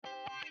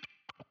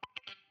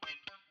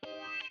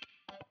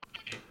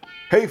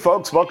Hey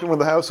folks, welcome to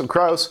the House of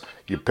Kraus.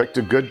 You picked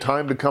a good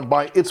time to come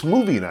by. It's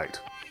movie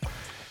night.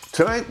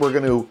 Tonight we're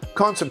going to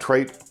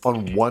concentrate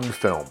on one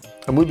film,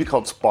 a movie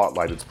called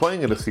Spotlight. It's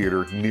playing at a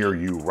theater near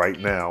you right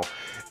now.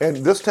 And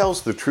this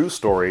tells the true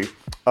story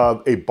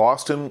of a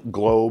Boston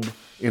Globe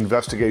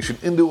investigation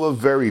into a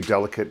very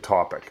delicate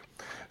topic.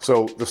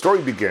 So the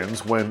story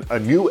begins when a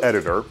new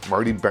editor,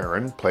 Marty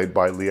Baron, played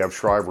by Liev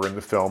Schreiber in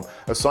the film,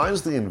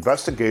 assigns the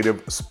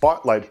investigative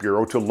Spotlight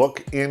Bureau to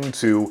look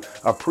into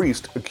a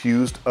priest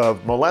accused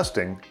of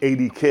molesting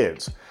 80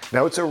 kids.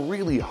 Now, it's a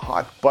really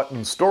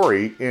hot-button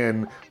story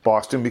in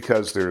Boston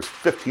because there's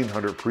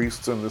 1,500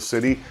 priests in the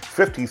city.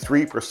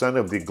 53%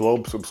 of the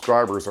Globe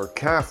subscribers are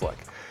Catholic.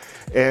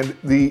 And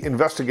the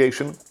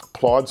investigation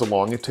plods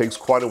along. It takes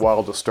quite a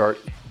while to start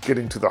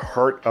getting to the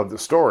heart of the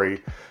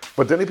story.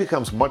 But then it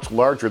becomes much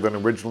larger than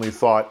originally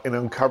thought and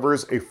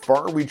uncovers a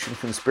far-reaching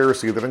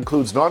conspiracy that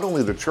includes not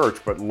only the church,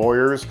 but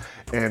lawyers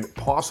and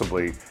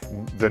possibly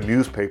the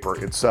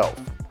newspaper itself.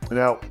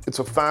 Now, it's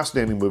a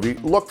fascinating movie.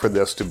 Look for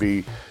this to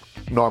be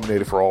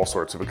nominated for all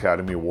sorts of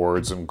Academy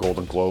Awards and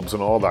Golden Globes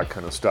and all that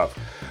kind of stuff.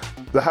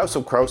 The House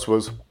of Kraus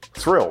was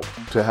thrilled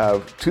to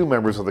have two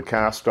members of the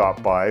cast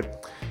stop by.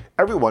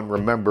 Everyone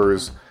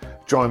remembers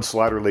John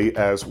Slattery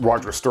as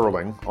Roger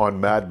Sterling on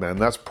Mad Men.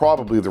 That's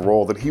probably the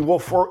role that he will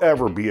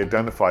forever be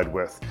identified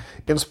with.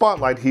 In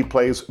Spotlight, he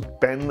plays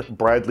Ben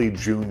Bradley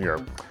Jr.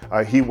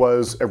 He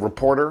was a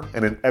reporter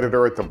and an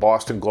editor at the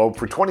Boston Globe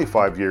for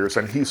 25 years,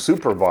 and he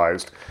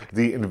supervised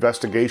the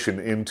investigation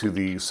into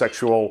the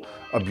sexual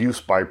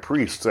abuse by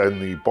priests in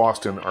the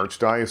Boston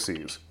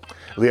Archdiocese.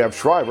 Liev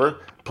Schreiber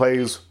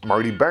plays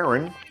Marty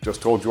Baron. Just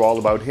told you all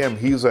about him.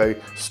 He's a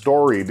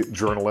storied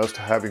journalist,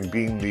 having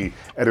been the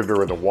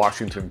editor of the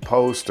Washington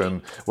Post,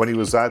 and when he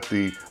was at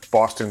the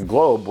Boston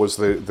Globe was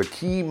the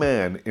key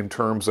man in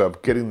terms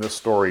of getting this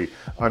story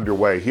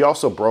underway. He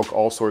also broke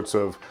all sorts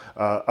of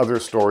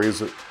other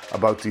stories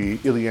about the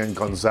Elian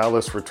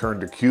Gonzalez return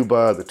to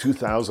Cuba, the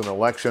 2000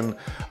 election.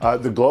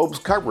 The Globe's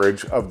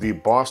coverage of the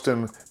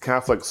Boston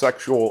Catholic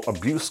sexual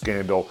abuse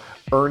scandal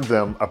earned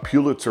them a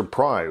Pulitzer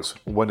Prize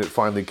when it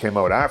finally came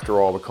out after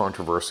all the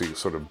controversy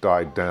sort of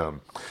died down.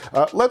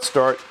 Let's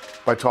start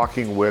by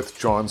talking with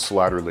John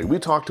Slattery. We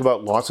talked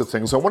about lots of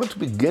things. I wanted to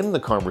begin the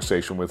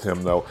conversation with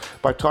him, though,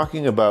 by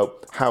talking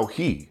about how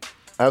he,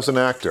 as an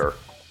actor,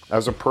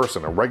 as a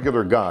person, a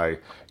regular guy,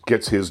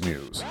 gets his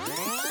news.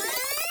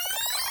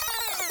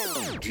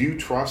 Do you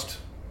trust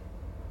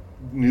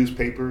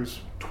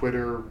newspapers,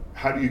 Twitter?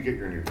 How do you get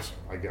your news,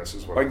 I guess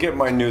is what I get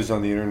my news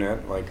on the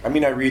internet. I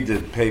read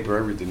the paper. I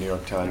read the New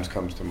York Times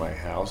comes to my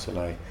house, and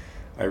I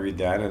read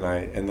that,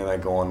 and then I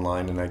go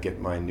online and I get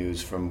my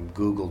news from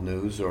Google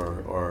News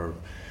or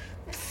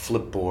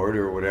Flipboard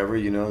or whatever,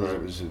 Right.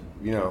 It was,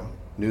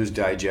 news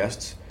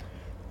digests.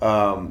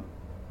 And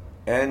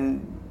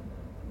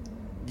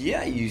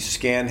yeah, you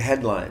scan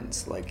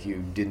headlines like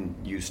you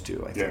didn't used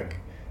to, I think.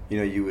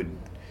 You would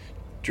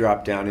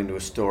drop down into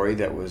a story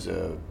that was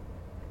a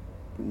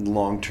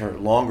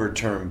longer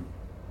term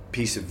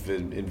piece of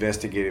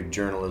investigative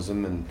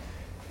journalism,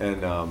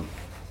 and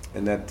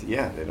that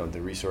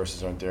the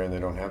resources aren't there, and they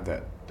don't have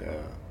that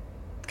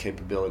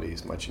capability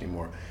as much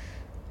anymore.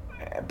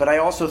 But I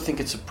also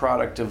think it's a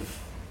product of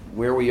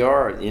where we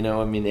are.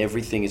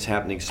 Everything is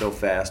happening so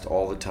fast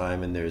all the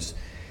time, and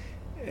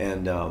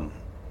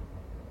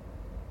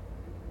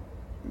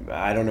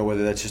I don't know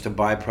whether that's just a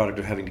byproduct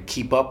of having to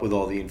keep up with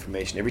all the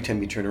information. Every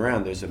time you turn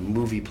around, there's a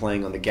movie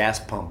playing on the gas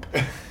pump,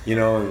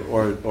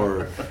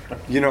 literally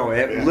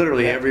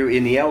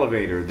in the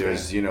elevator.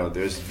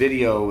 There's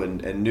video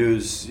and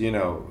news,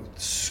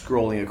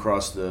 scrolling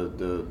across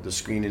the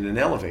screen in an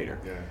elevator.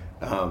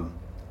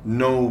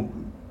 No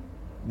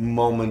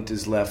moment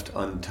is left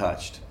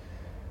untouched.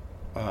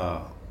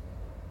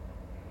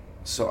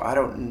 So I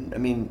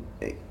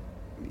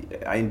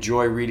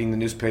enjoy reading the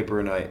newspaper,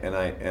 and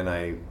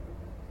I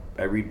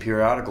read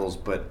periodicals,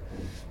 but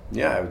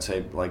I would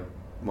say like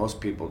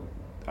most people,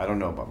 I don't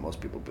know about most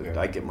people, but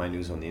I get my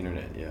news on the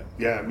internet.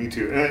 Yeah, me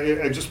too.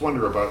 And I just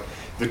wonder about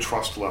the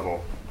trust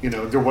level.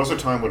 There was a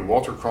time when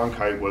Walter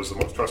Cronkite was the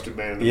most trusted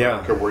man in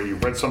America, where you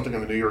read something in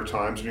the New York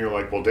Times and you're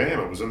like, well, damn,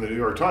 it was in the New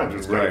York Times.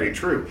 It's got to be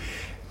true.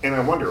 And I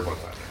wonder about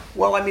that.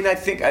 Well, I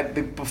think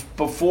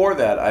before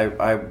that,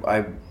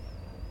 I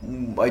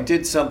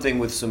did something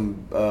with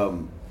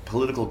some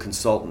political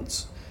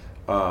consultants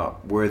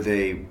where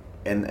they.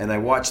 And I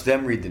watch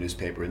them read the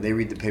newspaper, and they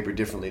read the paper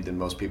differently than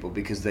most people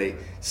because they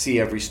see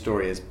every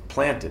story as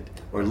planted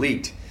or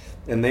leaked,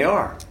 and they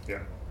are. Yeah.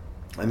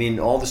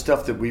 All the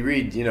stuff that we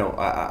read,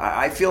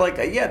 I feel like,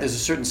 there's a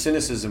certain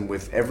cynicism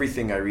with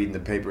everything I read in the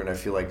paper, and I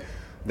feel like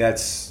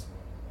that's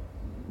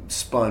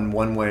spun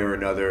one way or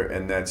another,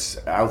 and that's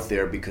out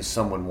there because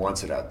someone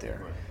wants it out there.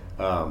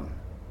 Right.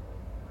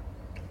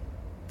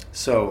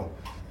 So,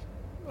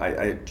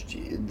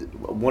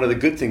 one of the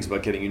good things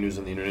about getting your news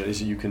on the internet is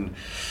that you can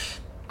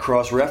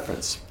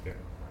cross-reference,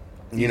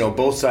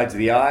 both sides of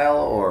the aisle,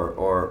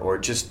 or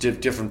just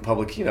different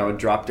public. A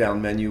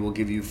drop-down menu will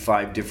give you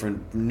 5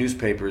 different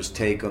newspapers'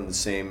 take on the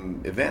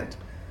same event.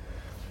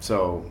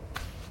 So,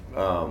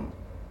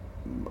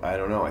 I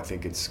don't know. I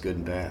think it's good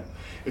and bad.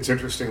 It's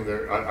interesting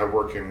that I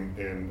work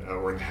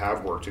or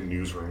have worked in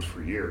newsrooms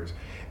for years,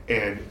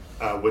 and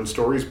when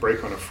stories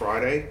break on a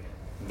Friday,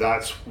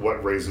 that's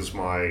what raises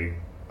my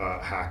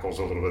hackles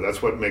a little bit.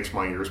 That's what makes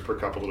my ears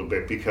prick up a little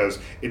bit, because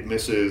it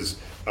misses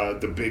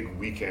the big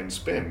weekend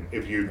spin.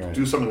 If you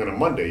do something on a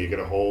Monday, you get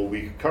a whole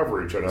week of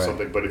coverage out of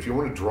something. But if you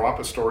want to drop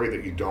a story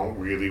that you don't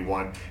really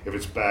want, if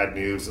it's bad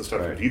news and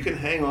stuff, if you can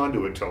hang on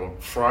to it till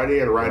Friday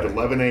at around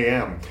 11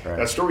 a.m.,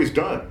 that story's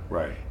done.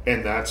 Right.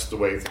 And that's the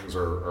way things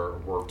are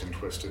worked and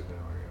twisted now,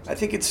 I guess. I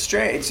think it's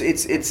strange.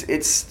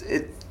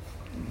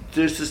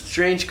 There's this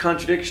strange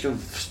contradiction of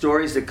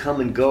stories that come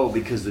and go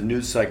because the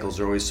news cycles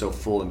are always so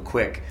full and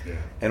quick,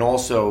 and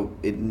also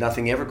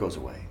nothing ever goes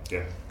away.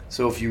 Yeah.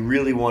 So if you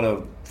really want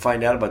to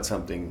find out about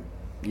something,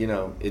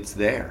 it's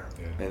there,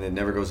 and it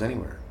never goes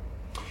anywhere.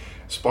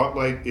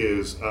 Spotlight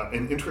is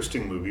an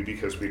interesting movie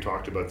because we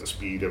talked about the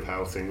speed of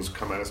how things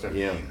come at us now.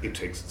 Yeah. It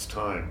takes its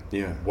time.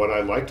 Yeah. What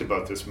I liked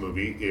about this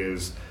movie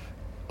is,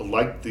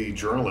 like the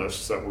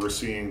journalists that we're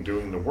seeing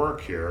doing the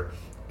work here,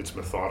 it's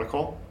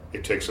methodical.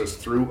 It takes us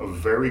through a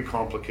very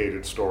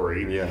complicated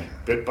story,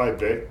 bit by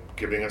bit,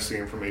 giving us the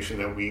information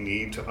that we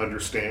need to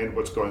understand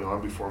what's going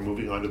on before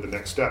moving on to the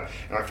next step.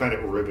 And I found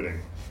it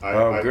riveting.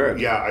 Good.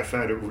 Yeah, I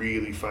found it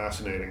really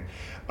fascinating.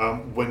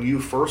 When you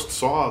first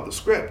saw the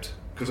script,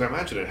 because I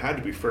imagine it had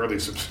to be fairly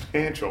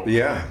substantial.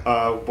 Yeah.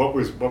 What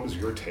was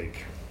your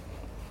take?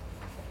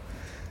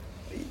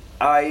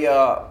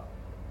 You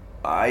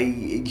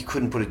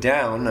couldn't put it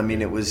down. I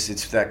mean,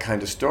 it's that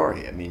kind of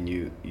story. I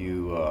mean,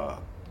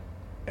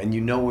 and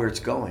you know where it's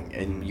going,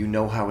 and you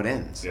know how it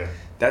ends. Yeah.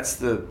 That's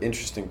the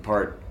interesting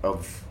part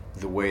of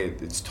the way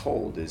it's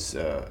told. Is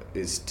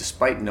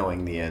despite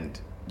knowing the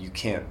end, you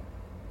can't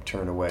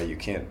turn away. You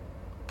can't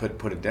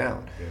put it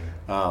down.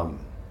 Yeah.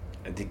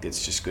 I think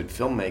that's just good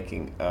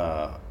filmmaking,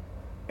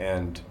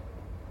 and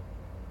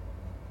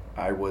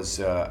I was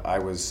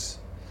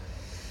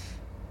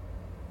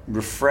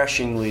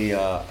refreshingly.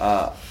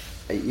 I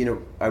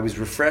was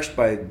refreshed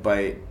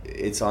by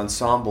its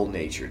ensemble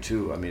nature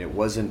too. I mean, it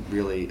wasn't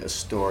really a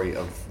story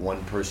of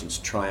one person's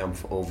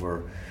triumph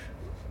over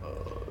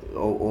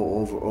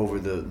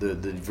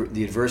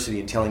the adversity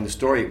and telling the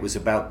story. It was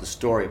about the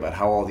story, about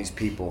how all these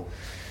people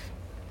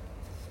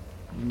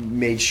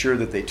made sure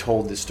that they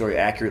told this story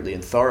accurately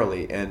and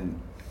thoroughly, and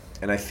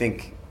I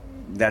think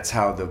that's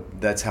how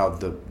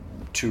the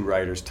two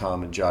writers,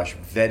 Tom and Josh,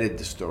 vetted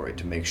the story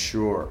to make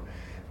sure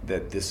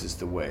that this is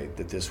the way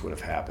that this would have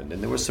happened.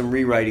 And there was some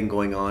rewriting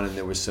going on, and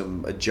there was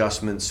some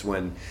adjustments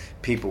when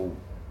people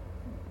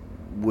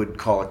would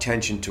call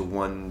attention to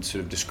one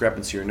sort of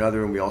discrepancy or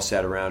another, and we all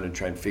sat around and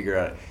tried and figure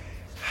out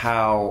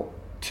how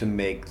to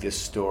make this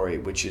story,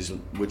 which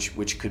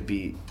could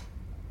be,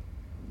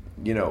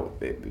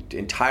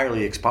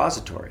 entirely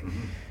expository,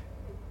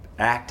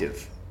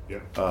 active.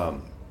 Yeah.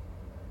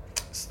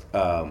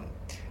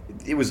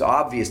 It was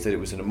obvious that it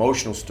was an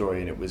emotional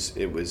story, and it was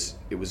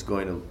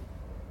going to,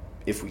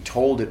 if we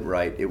told it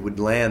right, it would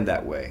land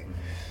that way.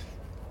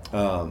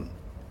 But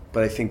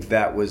I think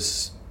that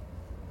was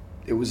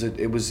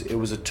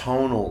a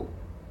tonal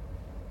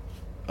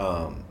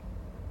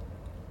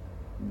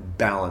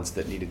balance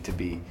that needed to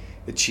be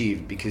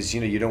achieved, because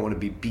you don't want to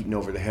be beaten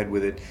over the head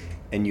with it,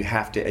 and you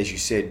have to, as you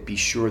said, be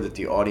sure that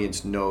the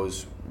audience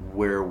knows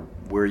where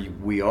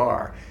we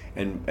are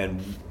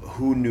and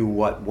who knew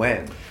what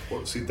when.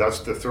 Well, see,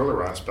 that's the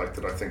thriller aspect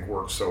that I think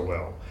works so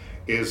well.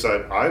 Is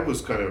that I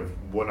was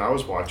when I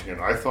was watching it,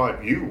 I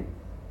thought you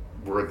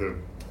were the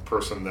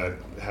person that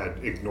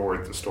had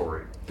ignored the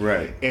story.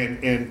 Right.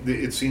 And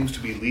it seems to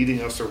be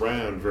leading us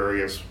around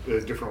various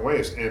different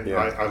ways. And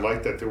I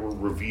like that there were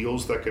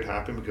reveals that could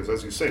happen, because,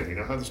 as you say, we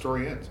know how the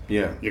story ends.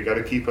 Yeah. You got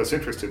to keep us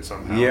interested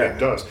somehow. Yeah. It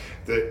does.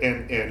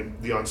 And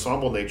the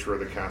ensemble nature of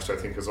the cast, I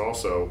think, is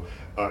also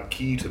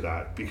key to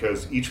that,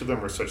 because each of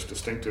them are such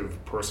distinctive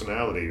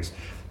personalities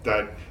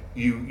that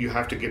you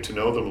have to get to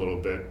know them a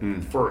little bit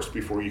first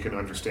before you can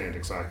understand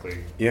exactly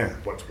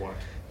what's what.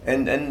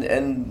 And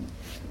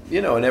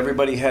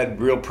everybody had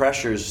real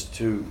pressures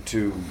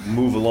to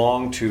move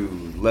along, to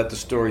let the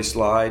story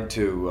slide,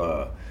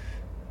 to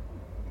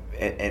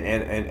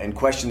and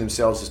question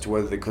themselves as to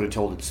whether they could have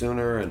told it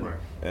sooner,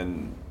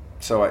 and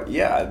so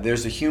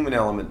there's a human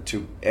element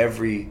to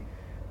every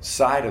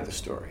side of the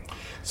story.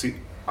 See,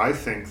 I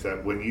think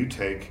that when you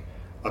take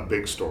a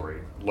big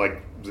story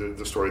like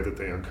the story that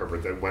they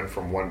uncovered that went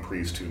from one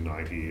priest to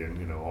 90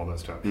 and all that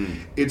stuff,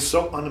 it's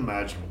so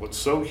unimaginable, it's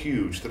so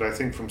huge, that I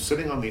think from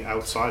sitting on the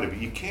outside of it,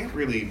 you can't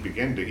really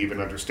begin to even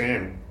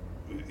understand.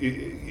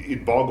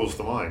 It boggles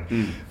the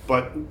mind.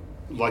 But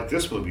like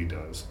this movie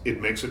does, it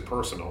makes it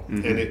personal,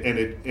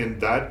 and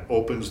that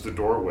opens the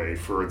doorway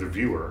for the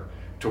viewer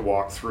to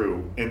walk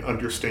through and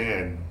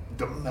understand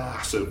the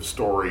massive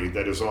story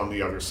that is on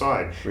the other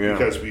side,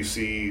 because we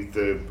see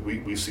the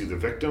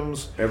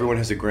victims. Everyone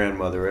has a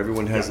grandmother.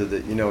 Everyone has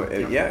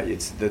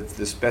it's the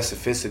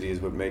specificity is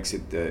what makes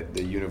it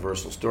the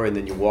universal story, and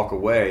then you walk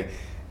away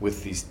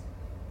with these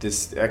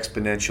this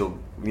exponential,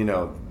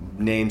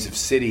 names of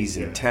cities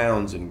and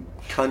towns and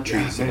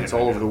countries, and it's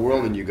all over the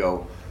world, and you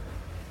go,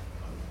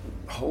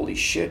 holy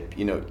shit,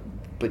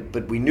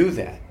 but we knew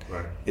that.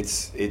 Right.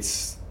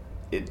 It's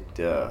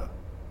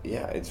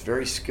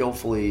very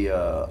skillfully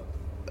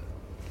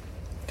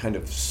kind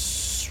of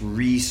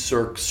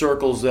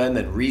circles then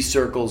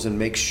recircles and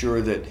makes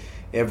sure that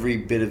every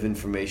bit of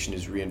information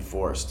is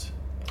reinforced.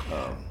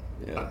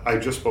 I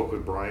just spoke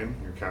with Brian,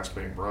 your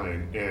castmate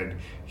Brian, and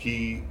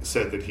he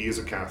said that he is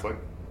a Catholic,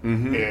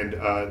 and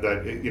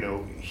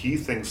that he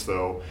thinks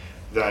though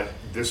that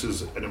this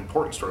is an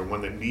important story,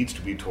 one that needs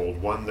to be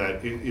told, one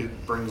that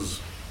it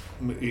brings.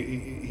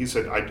 He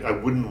said, I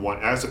wouldn't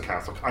want, as a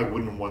Catholic, I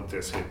wouldn't want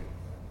this hidden.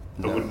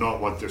 No. I would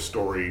not want this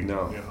story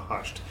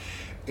hushed.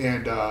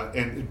 And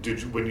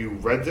did you, when you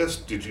read this,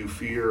 did you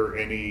fear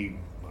any,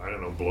 I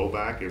don't know,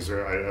 blowback? Is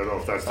there? I don't know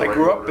if that's the right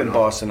grew word up in not.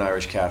 Boston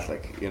Irish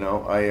Catholic.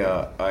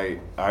 I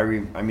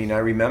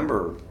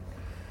remember.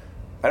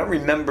 I don't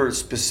remember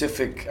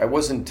specific. I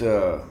wasn't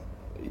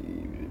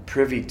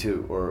privy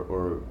to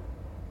or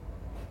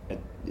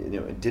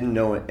didn't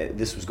know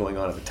this was going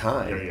on at the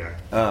time.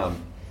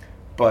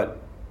 But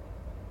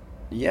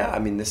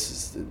this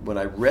is when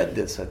I read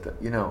this at the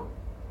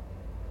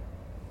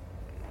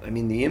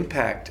the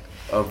impact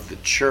of the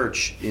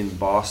church in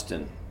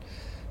Boston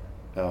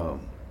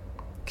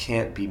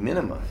can't be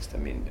minimized.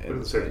 What did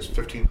it say? It's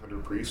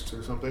 1,500 priests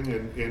or something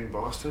in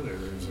Boston.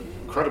 It's an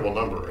incredible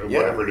number,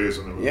 whatever it is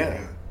in the movie.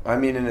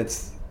 And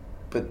it's,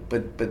 but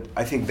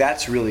I think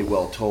that's really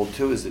well told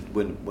too. Is that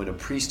when a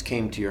priest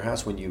came to your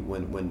house,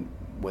 when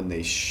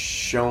they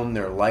shone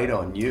their light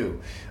on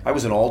you. I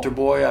was an altar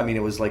boy.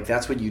 It was like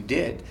that's what you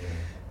did,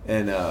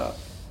 and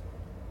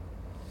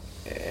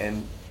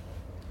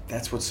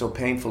that's what's so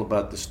painful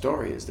about the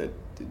story is that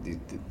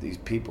these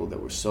people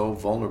that were so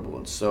vulnerable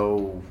and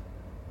so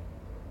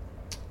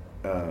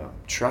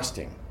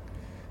trusting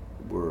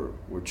were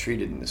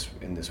treated in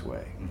this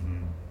way.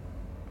 Mm-hmm.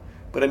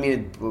 But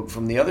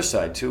from the other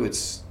side too,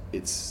 it's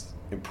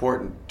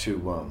important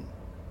to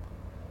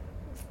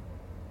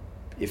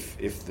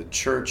if the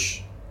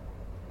church.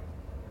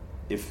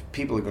 If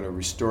people are going to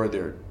restore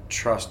their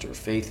trust or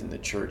faith in the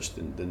church,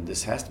 then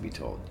this has to be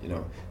told.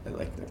 And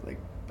like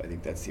I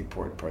think that's the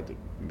important part that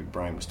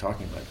Brian was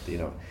talking about.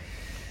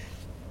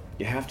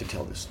 You have to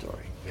tell this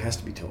story. It has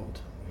to be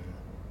told.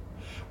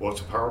 Well,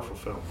 it's a powerful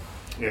film,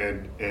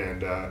 and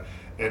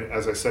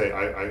as I say,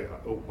 I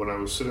when I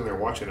was sitting there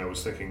watching, I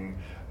was thinking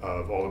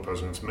of All the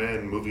President's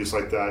Men, movies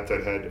like that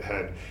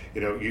had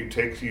you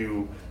take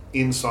you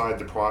inside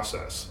the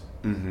process.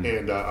 Mm-hmm.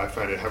 And I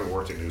find it, having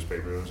worked in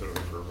newspapers,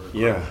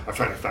 I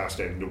find it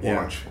fascinating to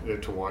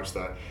watch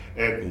that.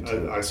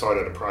 And I saw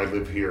it I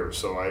live here,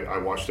 so I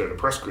watched it at a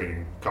press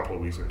screening a couple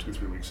of weeks ago,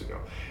 2-3 weeks ago.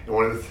 And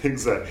one of the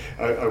things that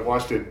I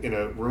watched it in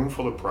a room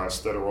full of press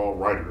that are all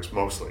writers,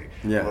 most of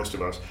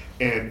us.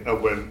 And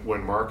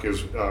when Mark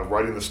is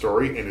writing the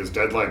story and his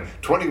deadline,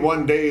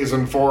 21 days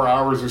and 4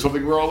 hours or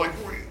something, we're all like,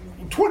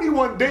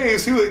 21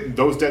 days?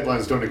 Those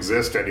deadlines don't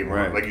exist anymore.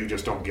 Right. Like you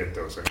just don't get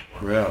those anymore.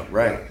 Yeah,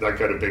 right. That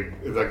got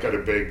a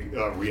big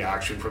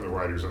reaction from the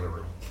writers in the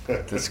room.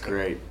 That's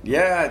great.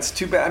 Yeah, it's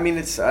too bad.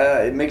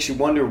 It makes you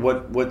wonder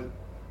what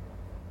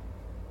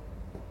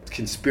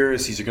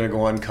conspiracies are going to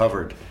go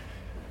uncovered.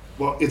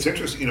 Well, it's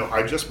interesting.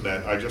 I just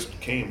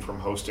came from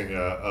hosting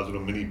a little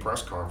mini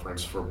press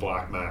conference for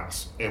Black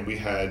Mass, and we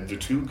had the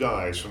two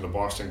guys from the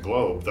Boston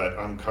Globe that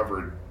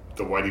uncovered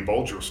the Whitey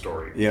Bulger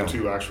story. Yeah. The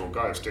two actual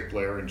guys, Dick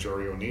Blair and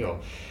Jerry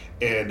O'Neill.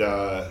 And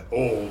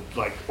old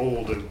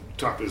and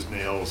tough as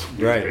nails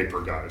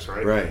newspaper guys,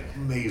 right? Right.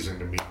 Amazing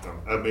to meet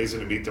them. And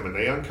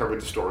they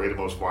uncovered the story of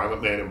the most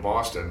violent man in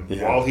Boston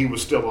while he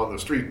was still on the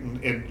street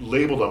and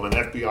labeled him an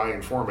FBI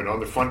informant on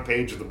the front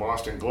page of the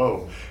Boston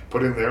Globe,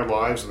 putting their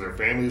lives and their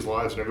families'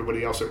 lives and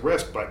everybody else at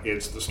risk. But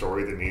it's the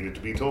story that needed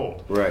to be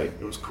told. Right.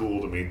 It was cool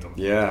to meet them.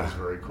 Yeah. It was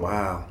very cool.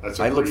 Wow.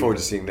 I look forward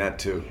to seeing that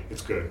too.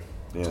 It's good.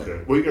 Yeah. It's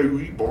good. Were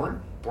you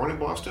born in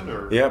Boston,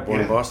 or? Yeah, born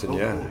in Boston. Cool.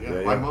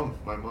 Yeah. My mom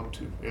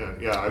too.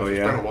 Yeah. I've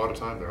spent a lot of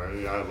time there.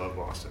 I love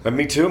Boston.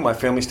 Me too. My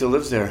family still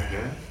lives there.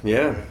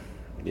 Yeah.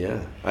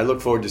 I look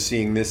forward to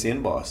seeing this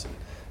in Boston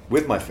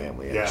with my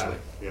family. Actually.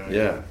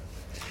 Yeah.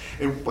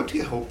 And what do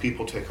you hope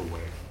people take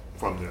away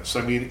from this?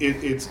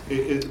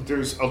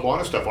 There's a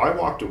lot of stuff. I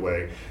walked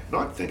away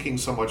not thinking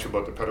so much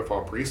about the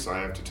pedophile priests, I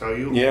have to tell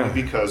you,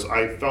 because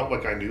I felt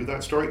like I knew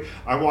that story.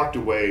 I walked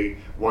away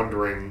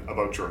wondering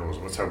about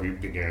journalism. That's how we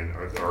began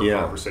our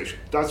conversation.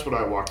 That's what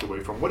I walked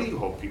away from. What do you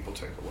hope people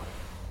take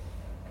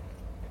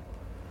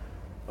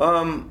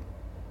away?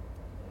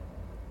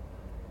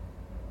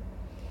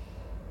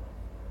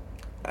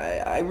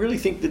 I really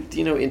think that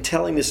in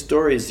telling this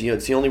story is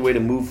it's the only way to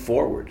move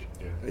forward.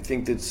 I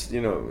think that's the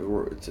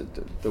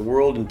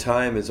world and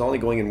time is only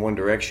going in one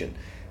direction,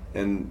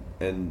 and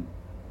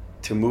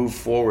to move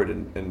forward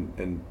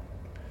and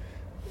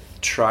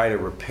try to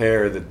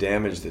repair the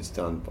damage that's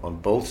done on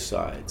both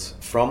sides,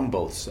 from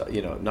both sides,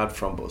 not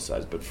from both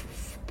sides,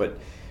 but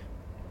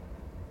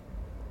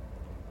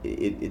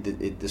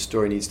the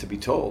story needs to be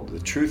told. The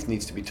truth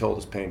needs to be told,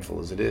 as painful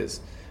as it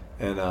is,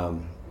 And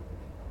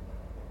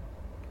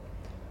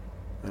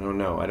I don't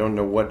know. I don't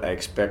know what I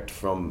expect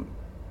from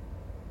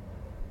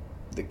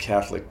the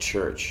Catholic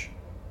Church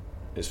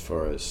as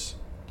far as,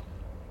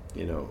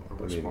 you know,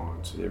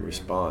 the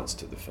response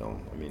to the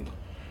film. I mean,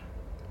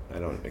 I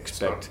don't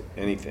expect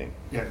anything.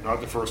 Yeah, not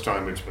the first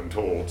time it's been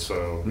told,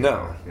 so...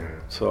 No. Yeah.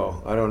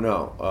 So, I don't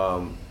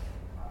know.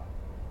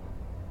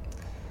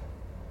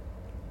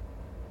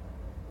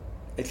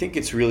 I think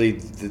it's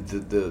really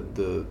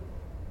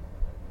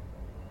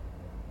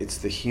it's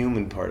the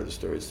human part of the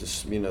story. It's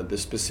this, you know, the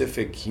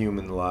specific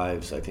human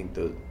lives. I think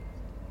that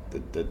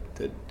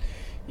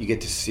you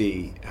get to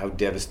see how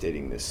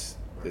devastating this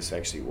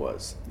actually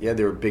was. Yeah,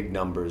 there were big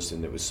numbers,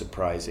 and it was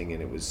surprising,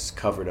 and it was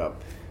covered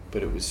up,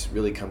 but it was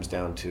really comes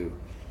down to,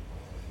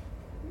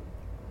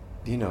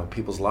 you know,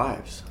 people's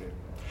lives. Yeah.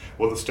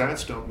 Well, the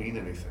stats don't mean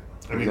anything.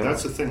 I mean,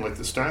 that's the thing. Like,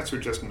 the stats are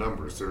just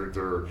numbers.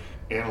 They're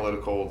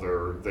analytical.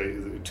 They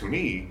to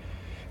me,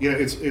 you know,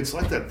 it's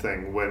like that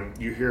thing when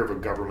you hear of a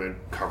government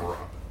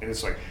cover-up, and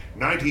it's like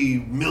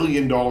 $90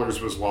 million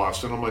was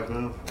lost, and I'm like,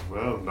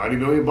 well, $90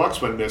 million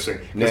went missing.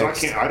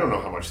 Because I don't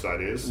know how much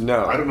that is.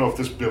 No, I don't know if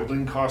this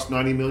building cost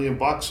 $90 million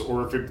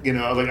or if it, you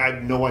know, like, I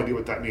have no idea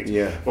what that means.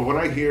 Yeah. But when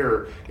I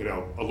hear, you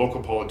know, a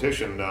local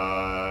politician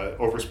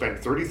overspent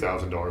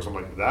 $30,000, I'm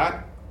like,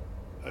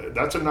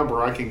 that's a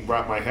number I can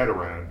wrap my head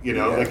around. You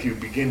know, like, you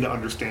begin to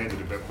understand it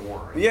a bit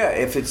more. Yeah,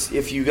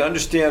 if you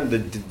understand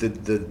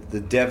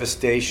the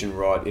devastation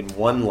wrought in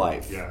one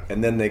life,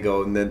 and then they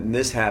go, and then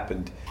this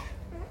happened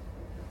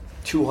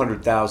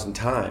 200,000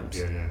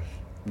 times.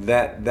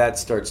 That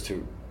starts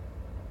to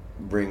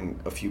ring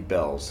a few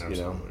bells.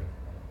 Absolutely. You know,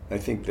 I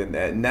think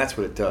and that's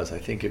what it does. I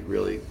think it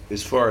really,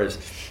 as far as,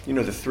 you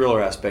know, the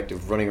thriller aspect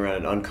of running around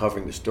and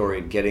uncovering the story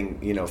and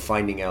getting, you know,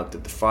 finding out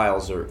that the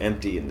files are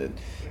empty and that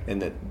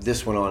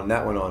this went on and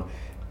that went on,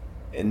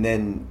 and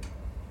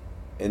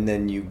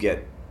then you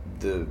get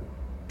the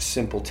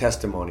simple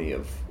testimony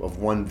of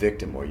one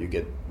victim, or you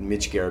get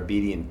Mitch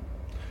Garabedian,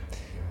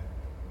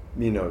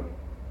 you know,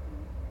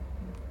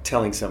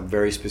 telling some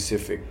very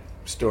specific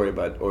story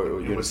about,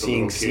 or you know,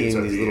 seeing these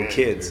little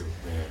kids.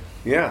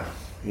 Yeah,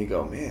 you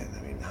go, man.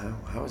 I mean,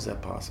 how is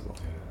that possible?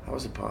 How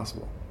is it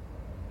possible?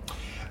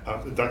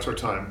 That's our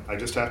time. I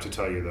just have to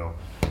tell you, though,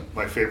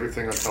 my favorite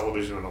thing on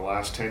television in the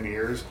last 10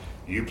 years,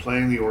 you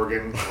playing the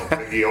organ while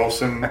Peggy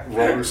Olson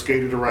roller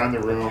skated around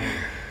the room.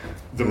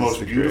 The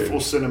most beautiful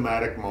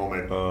cinematic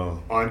moment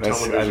on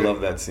television. I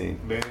love that scene.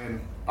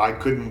 Man, I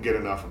couldn't get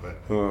enough of it.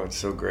 Oh, it's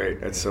so great.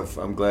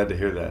 I'm glad to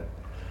hear that.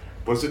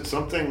 Was it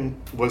something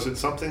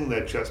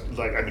that just,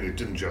 like, I mean, it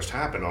didn't just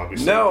happen,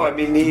 obviously. No, but, I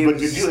mean,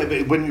 did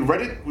you, when you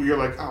read it, you're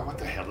like, oh, what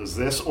the hell is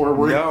this? Or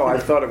no, I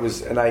thought it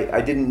was, and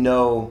I didn't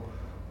know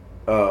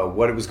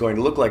what it was going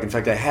to look like. In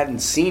fact, I hadn't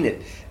seen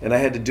it, and I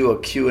had to do a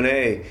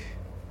Q&A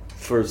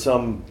for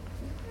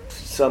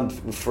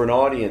for an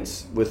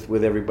audience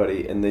with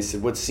everybody, and they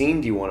said, what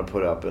scene do you want to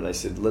put up? And I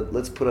said,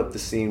 let's put up the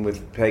scene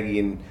with Peggy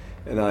and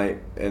I,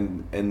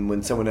 and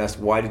when someone asked,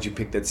 why did you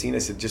pick that scene? I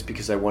said, just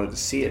because I wanted to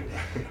see it,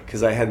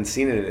 because I hadn't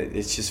seen it.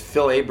 It's just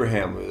Phil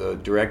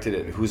Abraham directed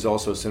it, who's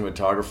also a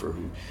cinematographer,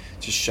 who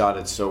just shot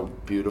it so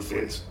beautifully.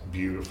 It's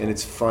beautiful. And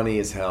it's funny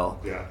as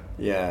hell. Yeah.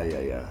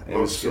 It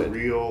was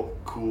surreal,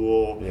 good.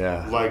 Cool.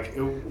 Yeah. Like,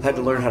 I had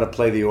to learn how to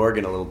play the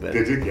organ a little bit.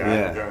 Did you?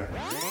 Yeah.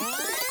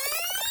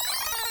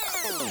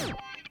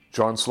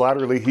 John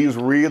Slattery, he's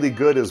really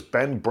good as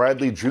Ben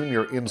Bradley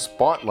Jr. in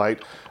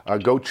Spotlight.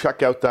 Go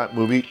check out that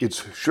movie.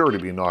 It's sure to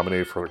be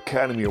nominated for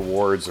Academy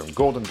Awards and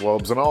Golden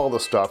Globes and all the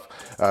stuff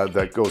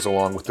that goes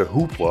along with the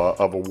hoopla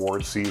of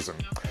award season.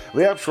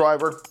 Liev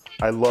Schreiber,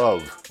 I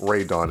love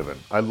Ray Donovan.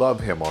 I love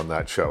him on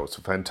that show. It's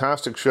a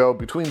fantastic show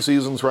between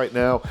seasons right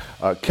now.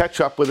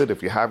 Catch up with it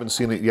if you haven't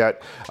seen it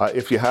yet.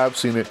 If you have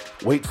seen it,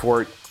 wait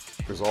for it.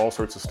 There's all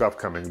sorts of stuff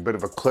coming. A bit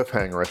of a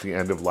cliffhanger at the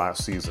end of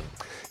last season.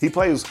 He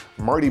plays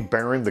Marty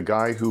Baron, the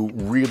guy who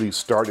really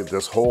started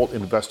this whole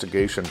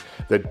investigation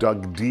that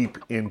dug deep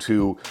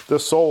into the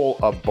soul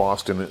of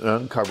Boston and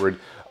uncovered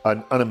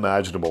an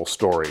unimaginable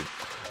story.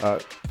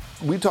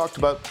 We talked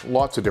about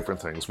lots of different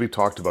things. We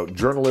talked about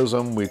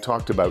journalism. We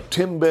talked about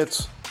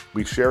Timbits.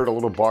 We shared a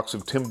little box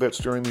of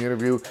Timbits during the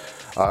interview.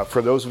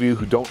 For those of you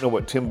who don't know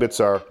what Timbits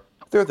are,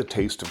 they're the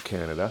taste of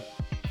Canada.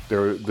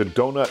 They're the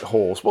donut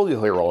holes. Well,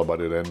 you'll hear all about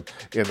it in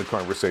the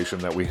conversation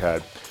that we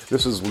had.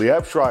 This is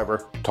Liev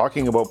Schreiber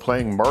talking about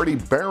playing Marty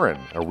Baron,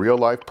 a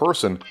real-life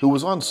person who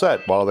was on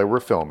set while they were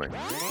filming.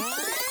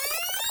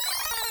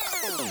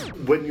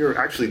 When you're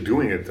actually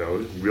doing it,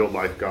 though,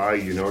 real-life guy,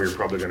 you know you're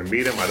probably going to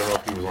meet him. I don't know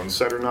if he was on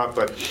set or not,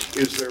 but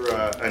is there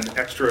an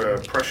extra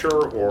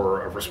pressure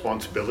or a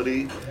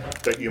responsibility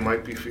that you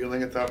might be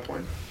feeling at that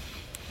point?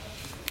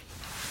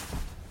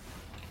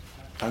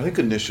 I think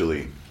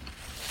initially,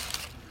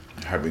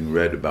 having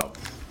read about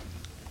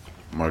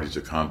Marty's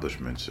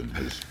accomplishments and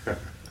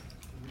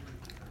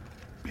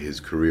his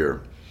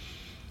career,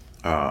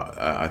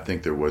 I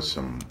think there was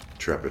some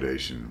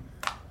trepidation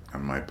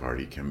on my part.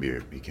 He can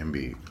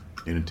be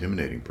an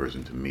intimidating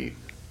person to meet,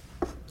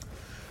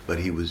 but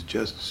he was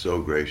just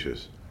so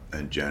gracious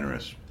and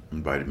generous.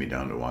 Invited me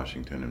down to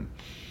Washington,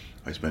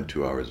 I spent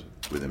 2 hours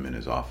with him in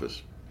his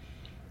office,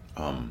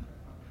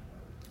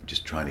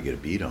 just trying to get a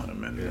beat on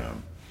him,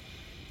 and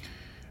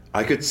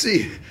I could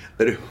see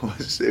that it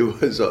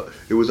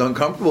was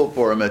uncomfortable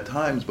for him at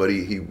times, but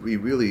he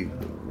really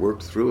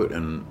worked through it,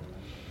 and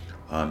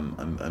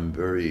I'm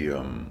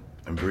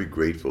very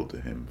grateful to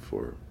him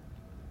for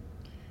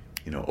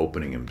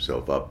opening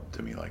himself up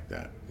to me like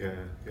that. Yeah.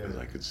 Because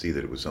I could see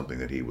that it was something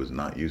that he was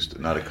not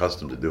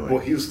accustomed to doing. Well,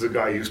 he's the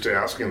guy used to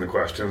asking the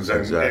questions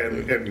and,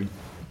 Exactly. and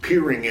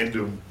peering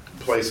into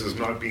places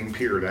not being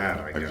peered at,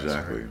 I guess.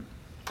 Exactly.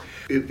 Right?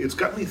 It's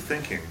got me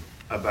thinking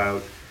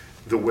about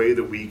the way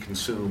that we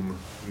consume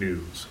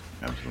news.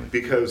 Absolutely.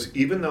 Because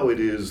even though it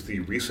is the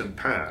recent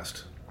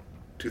past,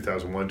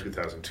 2001,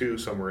 2002,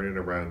 somewhere in and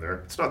around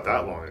there, it's not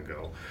that long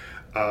ago,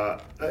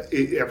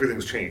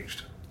 everything's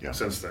changed. Yeah.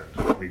 Since then,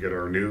 we get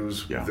our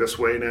news this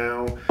way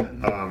now.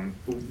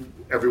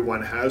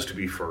 Everyone has to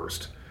be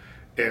first,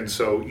 and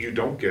so you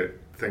don't get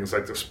things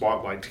like the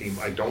Spotlight team.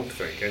 I don't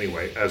think,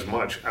 anyway, as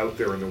much out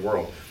there in the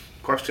world.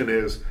 Question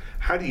is,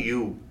 how do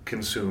you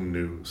consume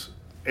news?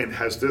 And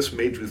has this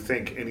made you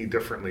think any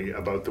differently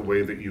about the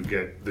way that you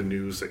get the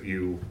news that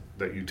you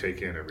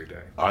take in every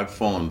day? I've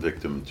fallen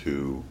victim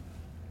to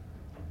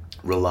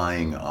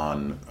relying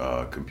on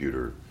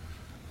computer,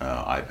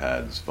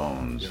 iPads,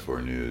 phones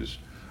for news.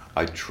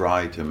 I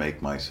try to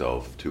make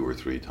myself 2 or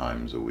 3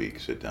 times a week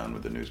sit down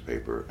with the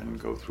newspaper and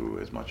go through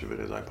as much of it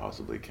as I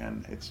possibly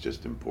can. It's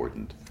just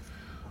important.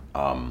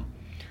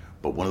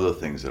 But one of the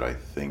things that I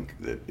think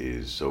that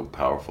is so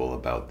powerful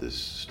about this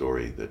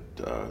story that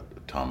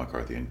Tom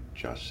McCarthy and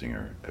Josh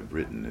Singer have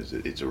written is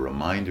that it's a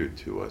reminder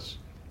to us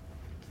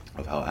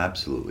of how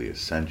absolutely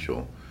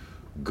essential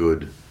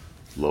good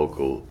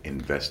local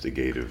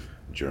investigative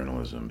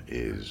journalism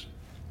is.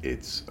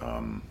 It's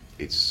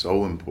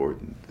so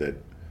important that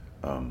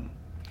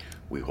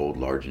we hold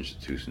large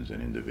institutions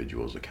and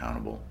individuals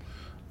accountable,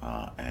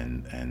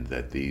 and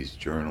that these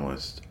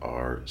journalists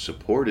are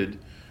supported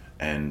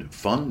and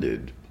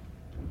funded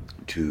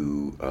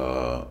to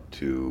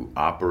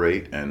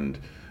operate and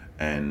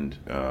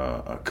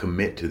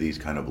commit to these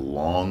kind of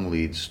long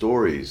lead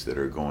stories that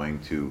are going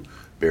to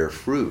bear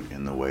fruit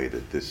in the way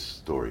that this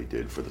story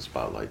did for the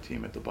Spotlight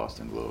team at the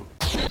Boston Globe.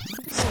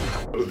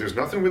 There's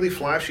nothing really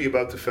flashy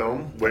about the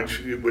film,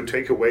 which would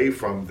take away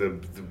from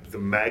the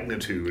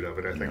magnitude of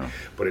it, I think.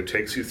 But it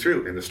takes you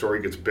through, and the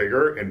story gets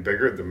bigger and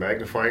bigger. The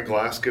magnifying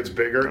glass gets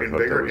bigger and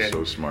bigger. That was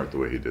so smart the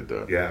way he did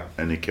that. Yeah.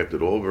 And he kept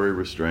it all very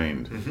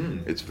restrained.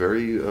 Mm-hmm. It's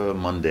very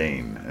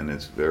mundane, and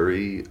it's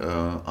very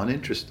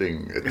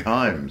uninteresting at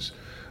times.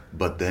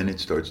 But then it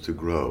starts to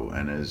grow,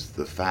 and as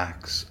the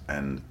facts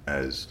and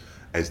as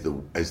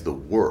the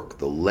work,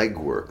 the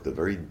legwork, the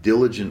very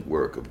diligent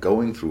work of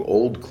going through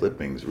old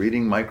clippings,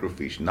 reading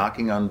microfiche,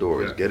 knocking on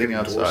doors, getting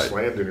outside. Doors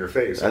slammed in your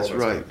face. That's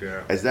right. Stuff,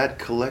 yeah. As that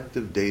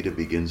collective data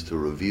begins to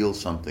reveal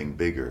something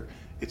bigger,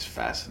 it's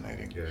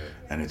fascinating. Yeah.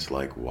 And it's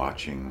like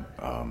watching.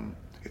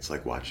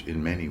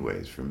 In many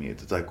ways for me,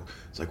 it's like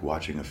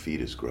watching a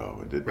fetus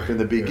grow. In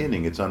the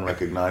beginning, it's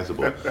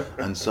unrecognizable,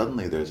 and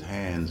suddenly there's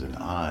hands and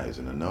eyes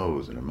and a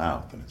nose and a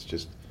mouth, and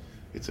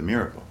it's a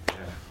miracle.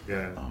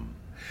 Yeah.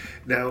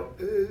 Now,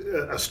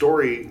 a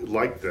story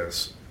like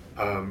this,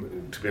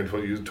 to be honest,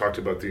 you talked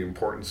about the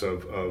importance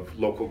of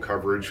local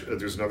coverage.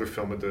 There's another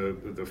film at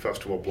the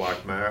festival,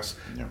 Black Mass.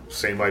 Yeah.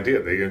 Same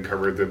idea. They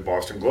uncovered the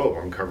Boston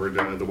Globe, uncovered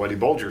the Whitey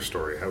Bulger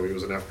story, how he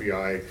was an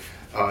FBI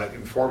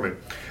informant.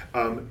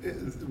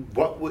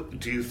 What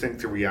do you think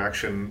the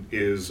reaction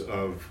is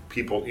of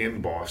people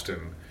in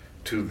Boston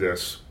to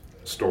this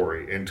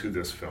story and to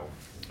this film?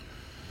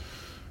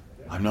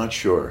 I'm not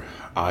sure.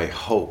 I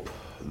hope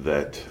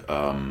that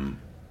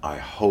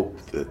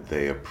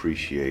they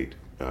appreciate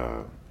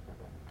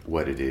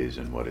what it is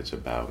and what it's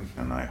about,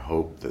 and I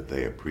hope that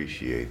they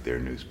appreciate their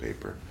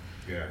newspaper.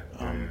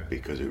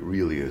 Because it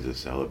really is a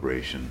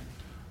celebration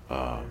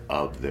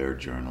of their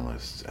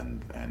journalists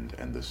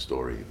and the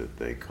story that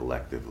they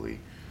collectively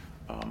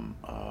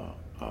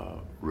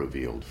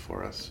revealed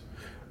for us.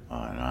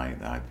 And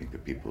I think the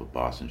people of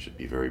Boston should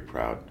be very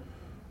proud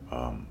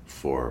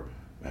for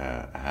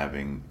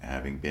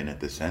having been at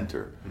the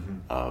center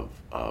of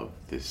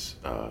this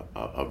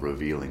of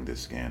revealing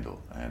this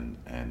scandal and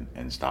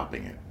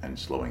stopping it and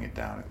slowing it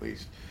down at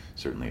least.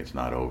 Certainly, it's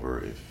not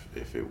over.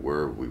 If it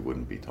were, we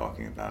wouldn't be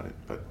talking about it.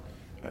 But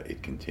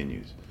it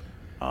continues.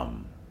 I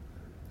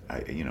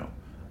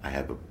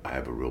have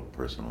a real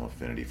personal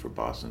affinity for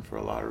Boston for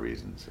a lot of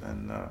reasons,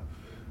 and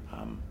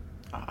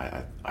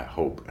I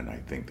hope and I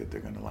think that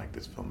they're going to like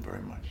this film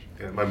very much.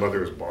 Yeah, my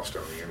mother is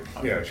Bostonian.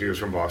 Yeah, she was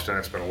from Boston.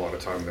 I spent a lot of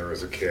time there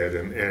as a kid,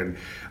 and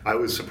I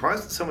was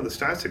surprised at some of the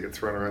stats that get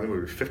thrown around. There were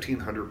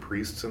 1,500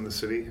 priests in the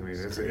city. I mean,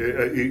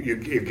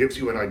 it gives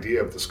you an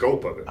idea of the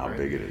scope of it. How right?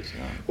 big it is.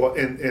 Yeah. Well,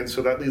 and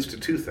so that leads to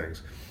two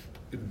things.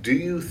 Do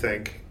you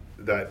think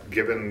that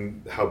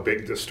given how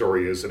big this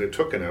story is, that it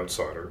took an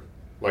outsider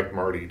like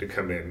Marty to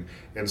come in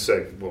and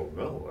say, well,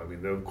 no, I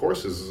mean, of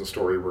course this is a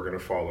story we're going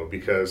to follow,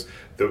 because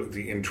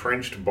the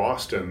entrenched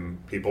Boston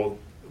people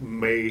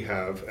may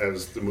have,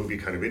 as the movie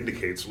kind of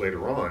indicates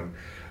later on,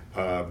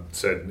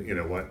 said, you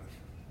know what,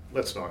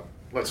 let's not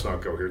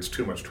go here. It's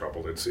too much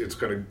trouble. It's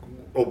going to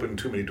open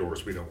too many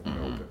doors we don't want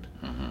opened.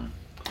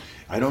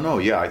 I don't know.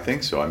 Yeah, I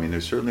think so. I mean,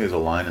 there certainly is a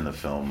line in the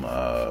film,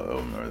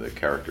 or the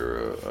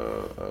character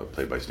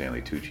played by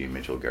Stanley Tucci,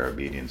 Mitchell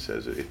Garabedian,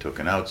 says it took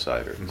an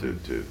outsider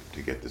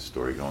to get this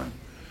story going.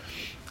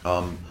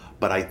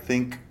 But I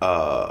think,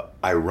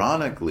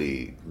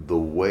 ironically, the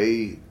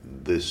way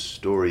this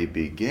story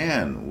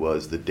began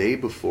was the day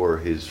before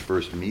his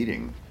first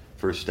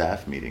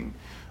staff meeting.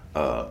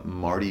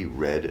 Marty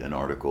read an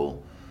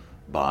article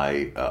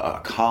by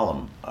a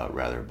column,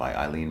 by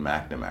Eileen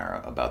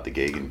McNamara about the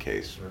Gagin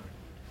case. Sure.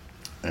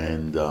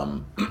 And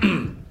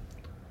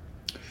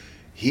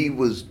he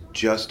was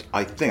just,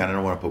 I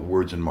don't want to put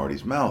words in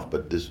Marty's mouth,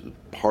 but this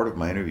part of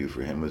my interview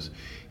for him was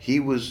he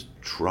was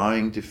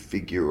trying to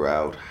figure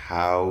out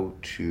how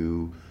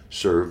to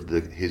serve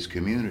his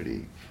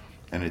community.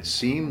 And it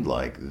seemed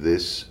like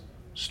this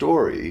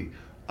story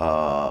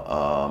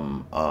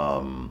about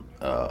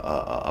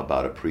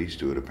a priest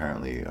who had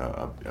apparently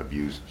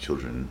abused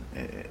children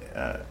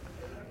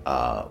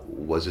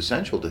was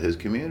essential to his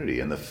community.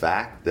 And the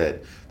fact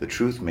that the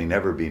truth may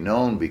never be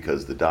known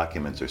because the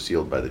documents are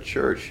sealed by the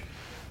church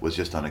was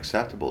just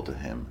unacceptable to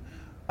him.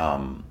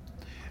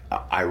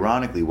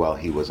 Ironically, while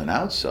he was an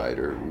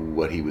outsider,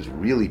 what he was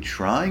really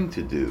trying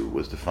to do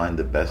was to find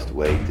the best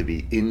way to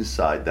be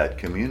inside that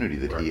community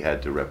that he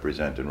had to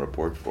represent and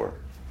report for.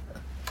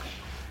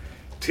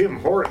 Tim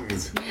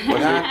Hortons. What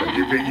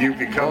happened? You've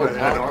become an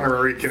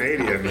honorary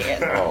Canadian.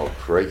 Oh,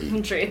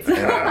 crikey. Treats.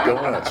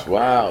 Donuts,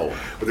 wow. Well,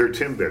 they're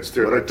Timbits.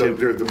 They're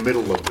they're the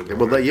middle of the donut.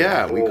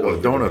 Well, we call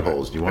donut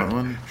holes. Do you want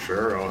one?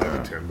 Sure, I'll have a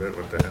Timbit.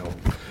 What the hell?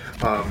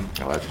 Oh,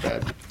 that's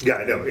bad. Yeah,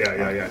 I know.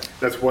 Yeah.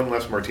 That's one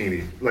less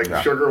martini.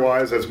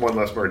 Sugar-wise, that's one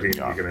less martini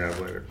you can have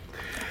later.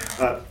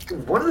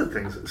 One of the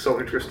things that's so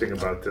interesting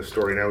about this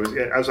story,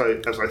 and as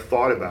I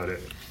thought about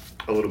it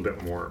a little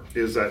bit more,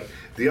 is that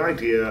the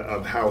idea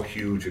of how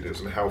huge it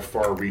is and how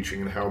far-reaching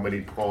and how many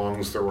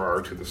prongs there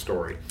are to the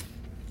story.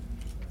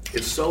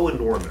 It's so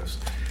enormous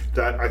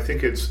that I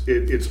think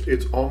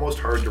it's almost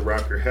hard to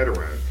wrap your head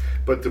around.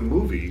 But the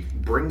movie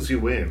brings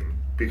you in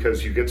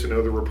because you get to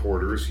know the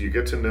reporters, you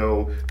get to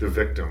know the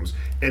victims,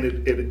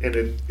 and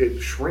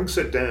it shrinks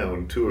it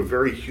down to a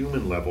very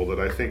human level that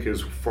I think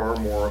is far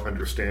more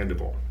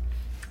understandable.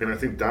 And I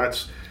think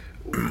that's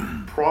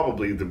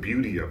probably the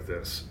beauty of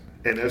this.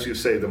 And as you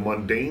say, the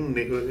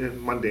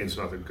mundane's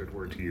not a good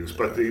word to use,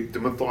 but the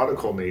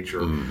methodical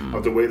nature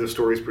of the way the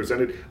story is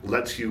presented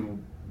lets you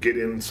get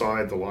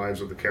inside the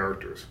lives of the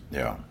characters.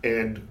 Yeah.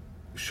 And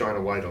shine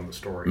a light on the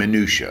story.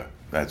 Minutia.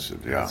 That's it.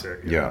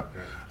 Yeah.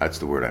 That's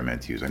the word I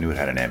meant to use. I knew it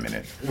had an M in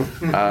it.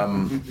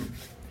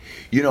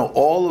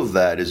 All of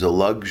that is a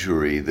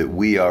luxury that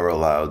we are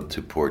allowed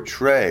to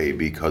portray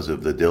because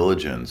of the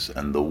diligence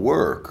and the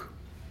work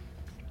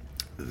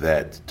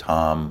that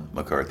Tom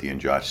McCarthy and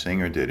Josh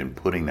Singer did in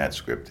putting that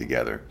script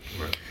together.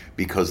 Right.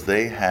 Because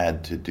they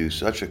had to do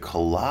such a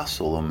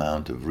colossal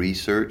amount of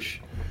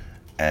research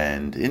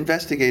and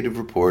investigative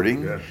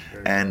reporting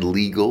and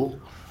legal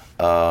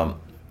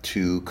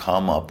to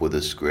come up with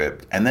a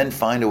script and then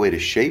find a way to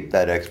shape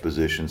that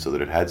exposition so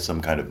that it had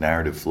some kind of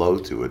narrative flow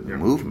to it and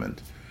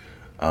movement.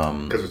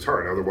 Because it's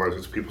hard. Otherwise,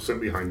 it's people sitting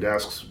behind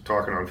desks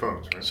talking on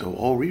phones, right? So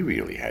all we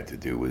really had to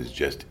do was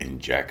just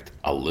inject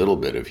a little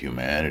bit of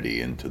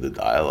humanity into the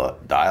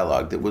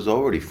dialogue that was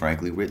already,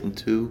 frankly, written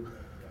to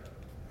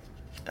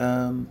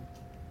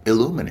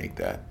illuminate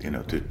that,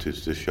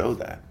 to show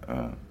that.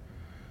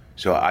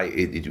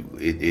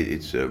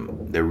 It's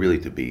they're really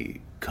to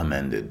be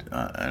commended,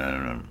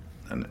 and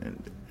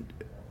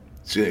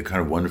it's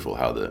kind of wonderful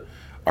how the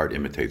art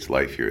imitates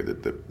life here.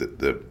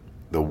 That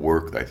the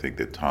work I think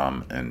that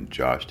Tom and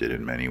Josh did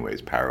in many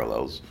ways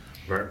parallels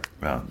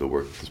the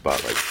work the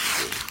Spotlight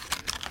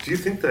did. Do you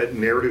think that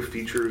narrative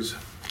features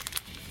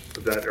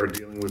that are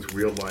dealing with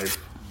real life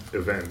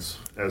events,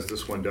 as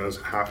this one does,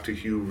 have to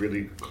hew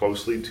really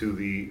closely to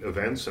the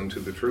events and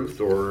to the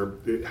truth, or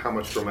how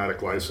much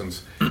dramatic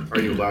license are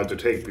you allowed to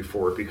take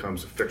before it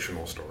becomes a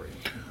fictional story?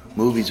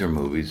 Movies are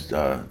movies.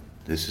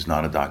 This is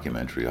not a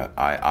documentary.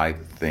 I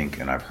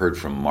think, and I've heard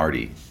from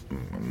Marty,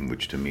 who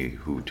to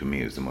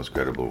me is the most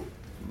credible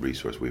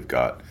resource we've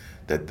got,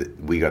 that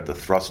we got the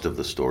thrust of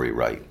the story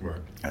right.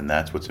 And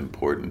that's what's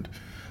important.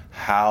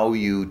 How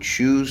you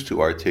choose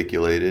to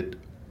articulate it,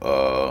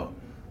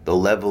 the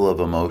level of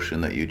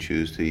emotion that you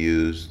choose to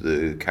use,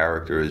 the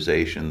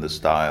characterization, the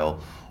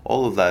style,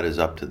 all of that is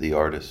up to the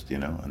artist,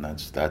 and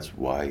that's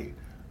why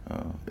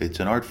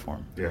it's an art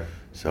form. Yeah.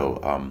 So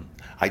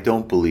I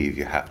don't believe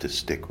you have to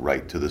stick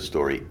right to the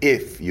story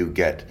if you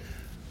get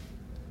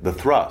the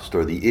thrust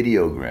or the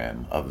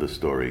ideogram of the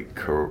story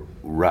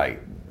right,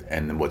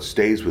 and then what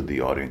stays with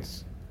the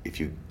audience, if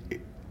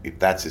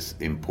that's as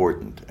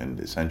important and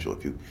essential,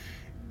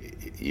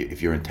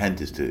 if your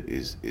intent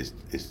is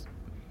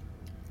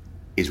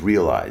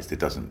realized,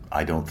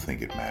 I don't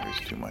think it matters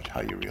too much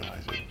how you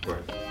realize it.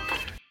 Right.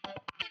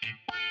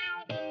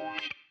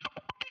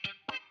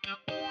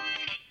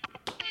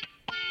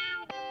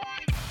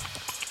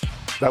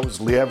 That was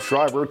Liev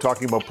Schreiber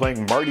talking about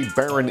playing Marty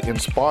Baron in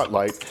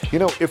Spotlight. You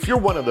know, if you're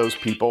one of those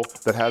people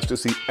that has to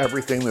see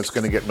everything that's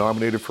going to get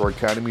nominated for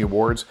Academy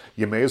Awards,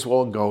 you may as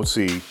well go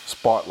see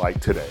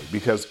Spotlight today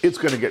because it's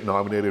going to get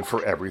nominated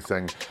for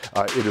everything.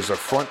 It is a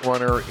front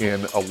runner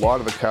in a lot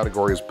of the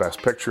categories,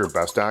 Best Picture,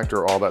 Best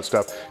Actor, all that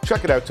stuff.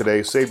 Check it out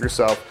today. Save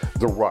yourself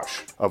the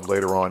rush of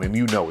later on, and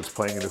you know it's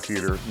playing in a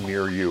theater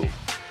near you.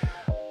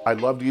 I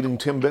loved eating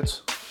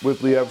Timbits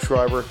with Liev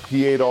Schreiber.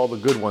 He ate all the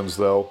good ones,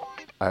 though.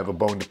 I have a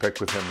bone to pick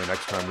with him the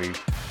next time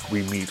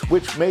we meet,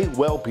 which may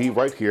well be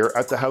right here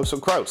at the House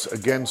of Kraus,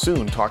 again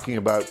soon, talking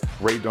about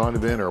Ray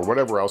Donovan or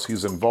whatever else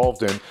he's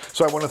involved in.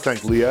 So I want to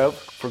thank Liev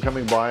for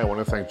coming by. I want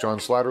to thank John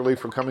Slattery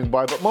for coming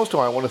by. But most of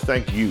all, I want to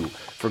thank you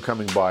for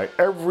coming by.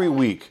 Every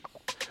week,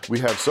 we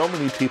have so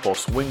many people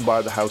swing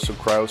by the House of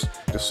Kraus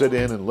to sit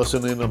in and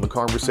listen in on the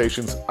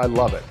conversations. I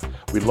love it.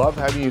 We love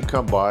having you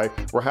come by.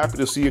 We're happy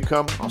to see you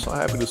come. Also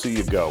happy to see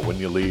you go when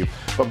you leave.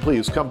 But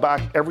please come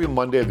back every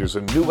Monday. There's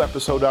a new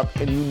episode up,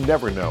 and you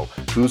never know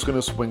who's going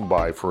to swing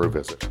by for a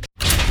visit.